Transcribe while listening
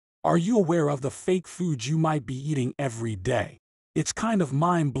Are you aware of the fake foods you might be eating every day? It's kind of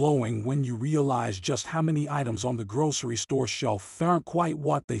mind-blowing when you realize just how many items on the grocery store shelf aren't quite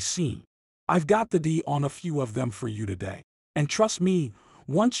what they seem. I've got the D on a few of them for you today. And trust me,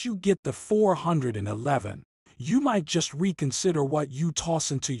 once you get the 411, you might just reconsider what you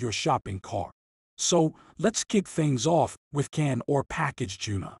toss into your shopping cart. So, let's kick things off with canned or packaged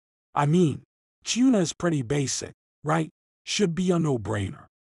tuna. I mean, tuna is pretty basic, right? Should be a no-brainer.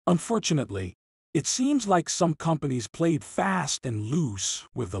 Unfortunately, it seems like some companies played fast and loose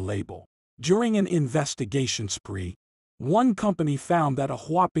with the label. During an investigation spree, one company found that a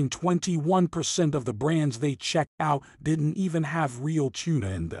whopping 21% of the brands they checked out didn't even have real tuna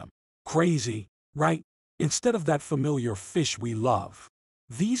in them. Crazy, right? Instead of that familiar fish we love,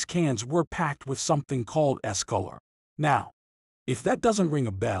 these cans were packed with something called S-color. Now, if that doesn't ring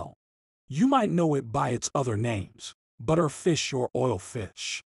a bell, you might know it by its other names, butterfish or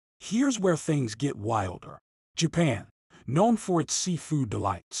oilfish. Here's where things get wilder. Japan, known for its seafood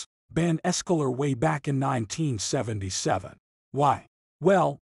delights, banned S-color way back in 1977. Why?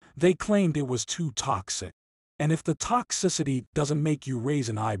 Well, they claimed it was too toxic. And if the toxicity doesn't make you raise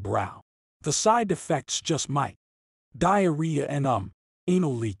an eyebrow, the side effects just might. Diarrhea and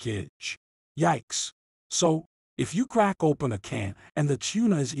anal leakage. Yikes. So, if you crack open a can and the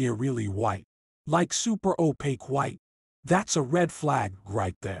tuna is eerily white, like super opaque white, that's a red flag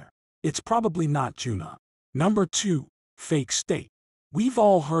right there. It's probably not tuna. Number 2, fake steak. We've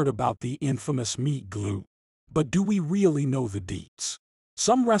all heard about the infamous meat glue. But do we really know the deets?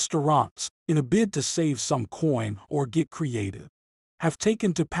 Some restaurants, in a bid to save some coin or get creative, have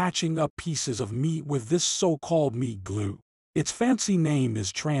taken to patching up pieces of meat with this so-called meat glue. Its fancy name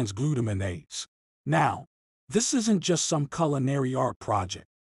is transglutaminase. Now, this isn't just some culinary art project.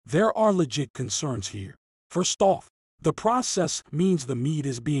 There are legit concerns here. First off, the process means the meat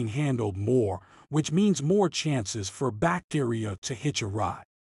is being handled more, which means more chances for bacteria to hitch a ride.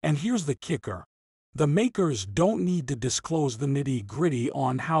 And here's the kicker. The makers don't need to disclose the nitty-gritty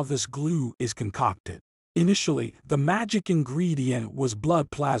on how this glue is concocted. Initially, the magic ingredient was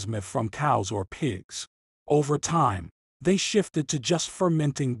blood plasma from cows or pigs. Over time, they shifted to just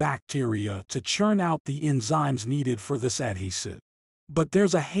fermenting bacteria to churn out the enzymes needed for this adhesive. But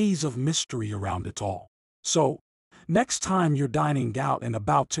there's a haze of mystery around it all. So, next time you're dining out and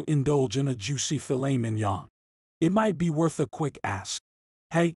about to indulge in a juicy filet mignon, it might be worth a quick ask.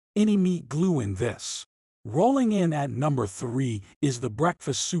 Hey, any meat glue in this? Rolling in at number 3 is the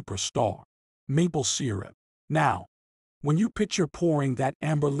breakfast superstar, maple syrup. Now, when you picture pouring that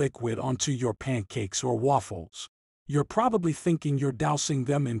amber liquid onto your pancakes or waffles, you're probably thinking you're dousing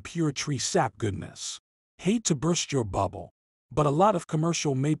them in pure tree sap goodness. Hate to burst your bubble, but a lot of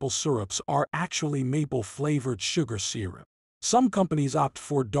commercial maple syrups are actually maple-flavored sugar syrup. Some companies opt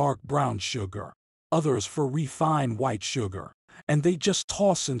for dark brown sugar, others for refined white sugar, and they just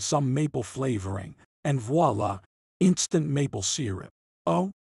toss in some maple flavoring, and voila, instant maple syrup.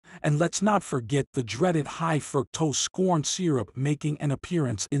 Oh, and let's not forget the dreaded high-fructose corn syrup making an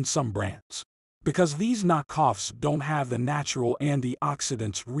appearance in some brands. Because these knockoffs don't have the natural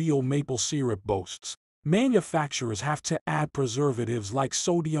antioxidants real maple syrup boasts, manufacturers have to add preservatives like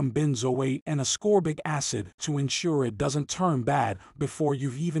sodium benzoate and ascorbic acid to ensure it doesn't turn bad before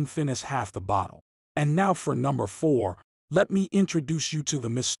you've even finished half the bottle. And now for number 4, let me introduce you to the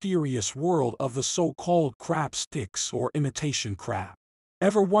mysterious world of the so-called crab sticks or imitation crab.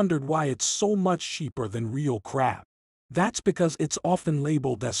 Ever wondered why it's so much cheaper than real crab? That's because it's often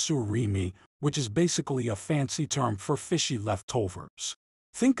labeled as surimi, which is basically a fancy term for fishy leftovers.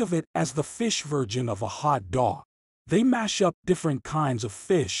 Think of it as the fish version of a hot dog. They mash up different kinds of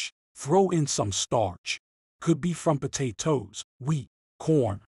fish, throw in some starch. Could be from potatoes, wheat,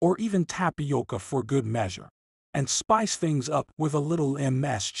 corn, or even tapioca for good measure. And spice things up with a little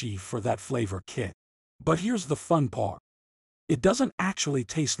MSG for that flavor kick. But here's the fun part. It doesn't actually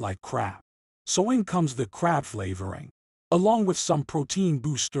taste like crab. So in comes the crab flavoring, along with some protein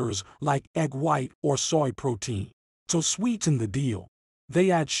boosters like egg white or soy protein. To sweeten the deal,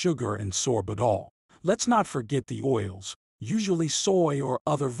 they add sugar and sorbitol. Let's not forget the oils, usually soy or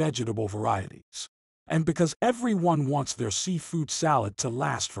other vegetable varieties. And because everyone wants their seafood salad to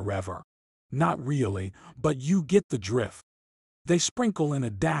last forever. Not really, but you get the drift. They sprinkle in a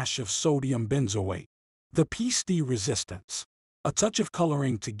dash of sodium benzoate, the PSD resistance, a touch of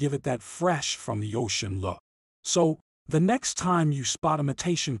coloring to give it that fresh from the ocean look. So, the next time you spot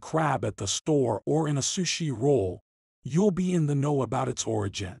imitation crab at the store or in a sushi roll, you'll be in the know about its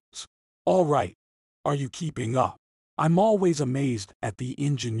origins. All right, are you keeping up? I'm always amazed at the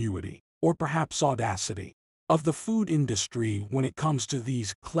ingenuity, or perhaps audacity, of the food industry when it comes to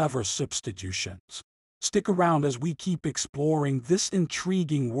these clever substitutions. Stick around as we keep exploring this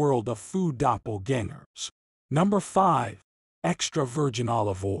intriguing world of food doppelgangers. Number 5. Extra virgin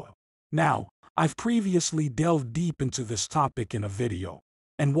olive oil. Now, I've previously delved deep into this topic in a video,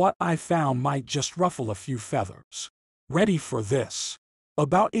 and what I found might just ruffle a few feathers. Ready for this?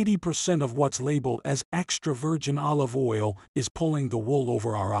 About 80% of what's labeled as extra virgin olive oil is pulling the wool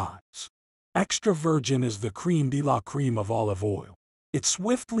over our eyes. Extra virgin is the creme de la creme of olive oil. It's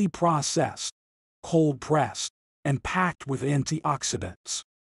swiftly processed, cold-pressed, and packed with antioxidants.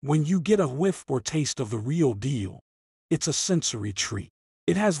 When you get a whiff or taste of the real deal, it's a sensory treat.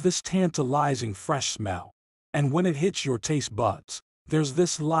 It has this tantalizing fresh smell, and when it hits your taste buds, there's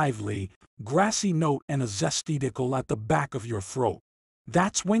this lively, grassy note and a zesty tickle at the back of your throat.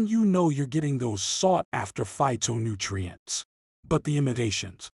 That's when you know you're getting those sought-after phytonutrients. But the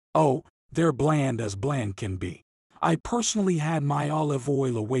imitations, oh, they're bland as bland can be. I personally had my olive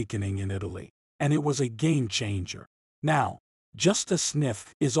oil awakening in Italy, and it was a game changer. Now, just a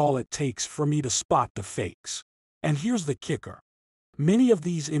sniff is all it takes for me to spot the fakes. And here's the kicker. Many of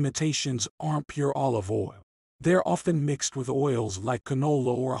these imitations aren't pure olive oil. They're often mixed with oils like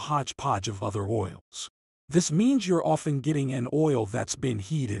canola or a hodgepodge of other oils. This means you're often getting an oil that's been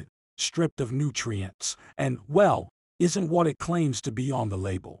heated, stripped of nutrients, and, well, isn't what it claims to be on the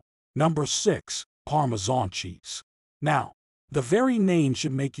label. Number 6. Parmesan cheese. Now, the very name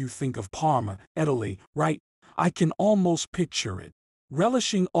should make you think of Parma, Italy, right? I can almost picture it.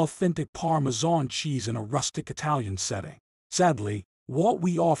 Relishing authentic Parmesan cheese in a rustic Italian setting. Sadly, what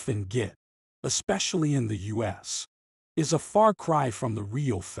we often get, especially in the US, is a far cry from the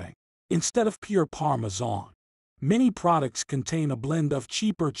real thing. Instead of pure Parmesan, many products contain a blend of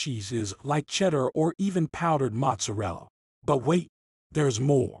cheaper cheeses like cheddar or even powdered mozzarella. But wait, there's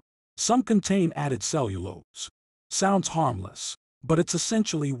more. Some contain added cellulose. Sounds harmless, but it's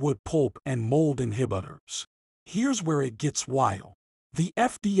essentially wood pulp and mold inhibitors. Here's where it gets wild. The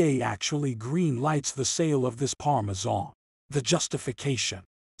FDA actually green lights the sale of this Parmesan. The justification: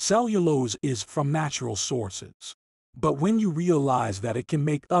 cellulose is from natural sources. But when you realize that it can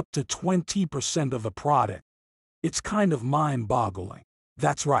make up to 20% of a product, it's kind of mind-boggling.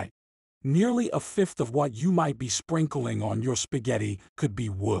 That's right. Nearly a fifth of what you might be sprinkling on your spaghetti could be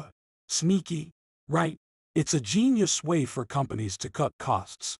wood. Sneaky, right? It's a genius way for companies to cut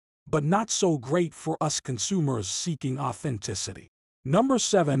costs, but not so great for us consumers seeking authenticity. Number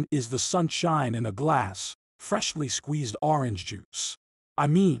 7 is the sunshine in a glass, freshly squeezed orange juice. I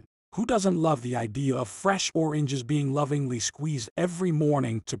mean, who doesn't love the idea of fresh oranges being lovingly squeezed every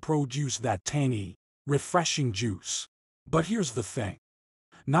morning to produce that tangy, refreshing juice? But here's the thing.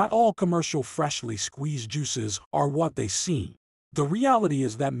 Not all commercial freshly squeezed juices are what they seem. The reality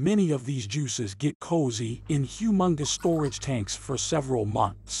is that many of these juices get cozy in humongous storage tanks for several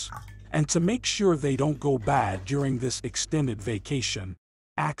months. And to make sure they don't go bad during this extended vacation,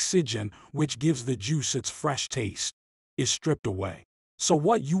 oxygen, which gives the juice its fresh taste, is stripped away. So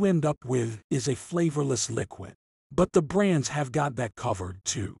what you end up with is a flavorless liquid. But the brands have got that covered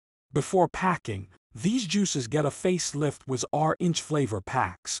too. Before packing, these juices get a facelift with R-inch flavor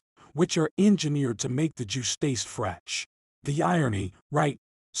packs, which are engineered to make the juice taste fresh. The irony, right?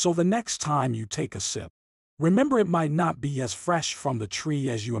 So the next time you take a sip, remember it might not be as fresh from the tree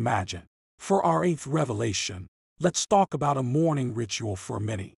as you imagine. For our 8th revelation, let's talk about a morning ritual for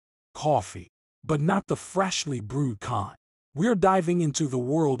many. Coffee. But not the freshly brewed kind. We're diving into the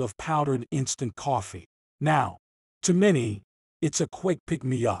world of powdered instant coffee. Now, to many, it's a quick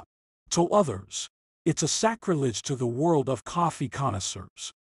pick-me-up. To others, it's a sacrilege to the world of coffee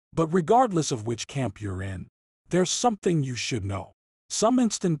connoisseurs. But regardless of which camp you're in, there's something you should know. Some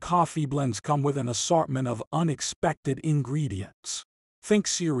instant coffee blends come with an assortment of unexpected ingredients. Think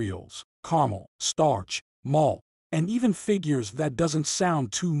cereals, caramel, starch, malt, and even figures that doesn't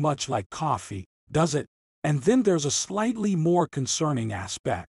sound too much like coffee, does it? And then there's a slightly more concerning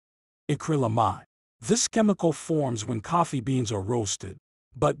aspect. Acrylamide. This chemical forms when coffee beans are roasted.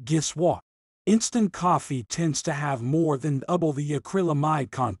 But guess what? Instant coffee tends to have more than double the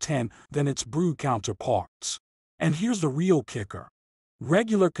acrylamide content than its brew counterparts. And here's the real kicker.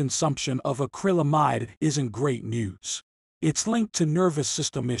 Regular consumption of acrylamide isn't great news. It's linked to nervous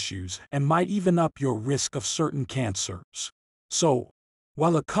system issues and might even up your risk of certain cancers. So,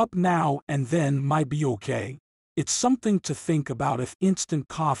 while a cup now and then might be okay, it's something to think about if instant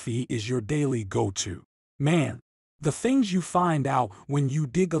coffee is your daily go-to. Man, the things you find out when you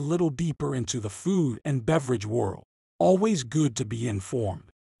dig a little deeper into the food and beverage world. Always good to be informed,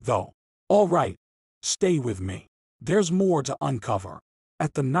 though. All right, stay with me. There's more to uncover.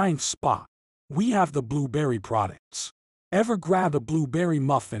 At the 9th spot, We have the blueberry products. Ever grab a blueberry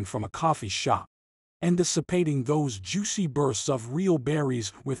muffin from a coffee shop, anticipating those juicy bursts of real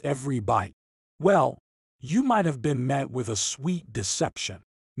berries with every bite? Well, you might have been met with a sweet deception.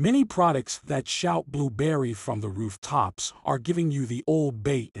 Many products that shout blueberry from the rooftops are giving you the old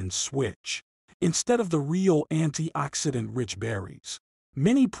bait and switch, instead of the real antioxidant-rich berries.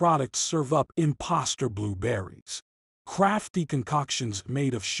 Many products serve up imposter blueberries, crafty concoctions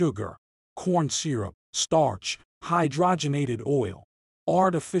made of sugar, corn syrup, starch, hydrogenated oil,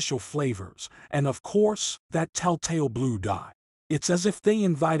 artificial flavors, and of course, that telltale blue dye. It's as if they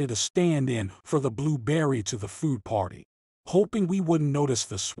invited a stand-in for the blueberry to the food party, hoping we wouldn't notice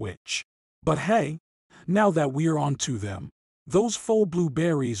the switch. But hey, now that we're onto them, those faux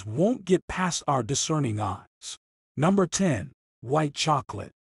blueberries won't get past our discerning eyes. Number 10. White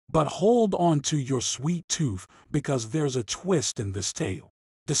chocolate. But hold on to your sweet tooth, because there's a twist in this tale.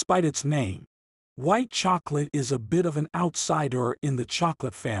 Despite its name, white chocolate is a bit of an outsider in the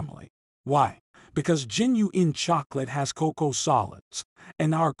chocolate family. Why? Because genuine chocolate has cocoa solids,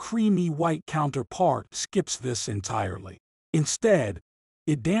 and our creamy white counterpart skips this entirely. Instead,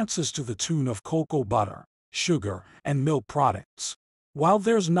 it dances to the tune of cocoa butter, sugar, and milk products. While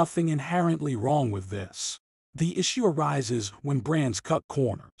there's nothing inherently wrong with this, the issue arises when brands cut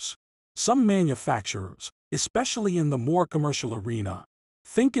corners. Some manufacturers, especially in the more commercial arena,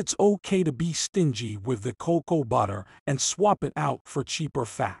 think it's okay to be stingy with the cocoa butter and swap it out for cheaper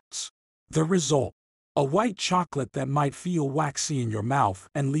fats. The result: a white chocolate that might feel waxy in your mouth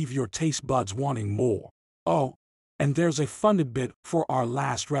and leave your taste buds wanting more. Oh, and there's a fun bit for our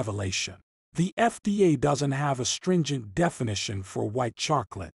last revelation. The FDA doesn't have a stringent definition for white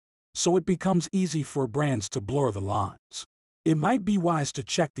chocolate, so it becomes easy for brands to blur the lines. It might be wise to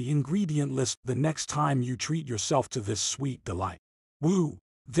check the ingredient list the next time you treat yourself to this sweet delight. Woo,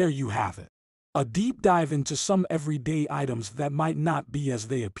 there you have it. A deep dive into some everyday items that might not be as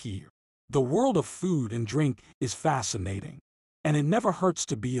they appear. The world of food and drink is fascinating, and it never hurts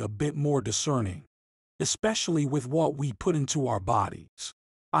to be a bit more discerning, especially with what we put into our bodies.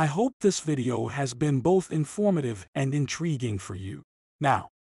 I hope this video has been both informative and intriguing for you. Now,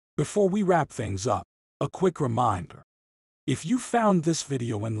 before we wrap things up, a quick reminder. If you found this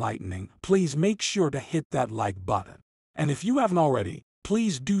video enlightening, please make sure to hit that like button. And if you haven't already,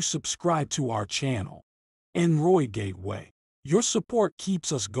 please do subscribe to our channel, Enroy Gateway. Your support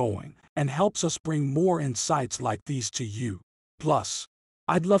keeps us going and helps us bring more insights like these to you. Plus,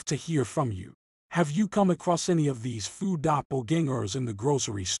 I'd love to hear from you. Have you come across any of these food doppelgangers in the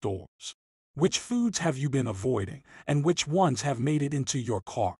grocery stores? Which foods have you been avoiding, and which ones have made it into your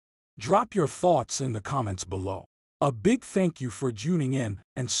cart? Drop your thoughts in the comments below. A big thank you for tuning in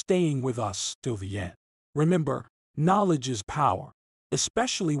and staying with us till the end. Remember, knowledge is power,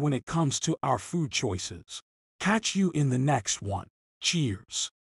 especially when it comes to our food choices. Catch you in the next one. Cheers.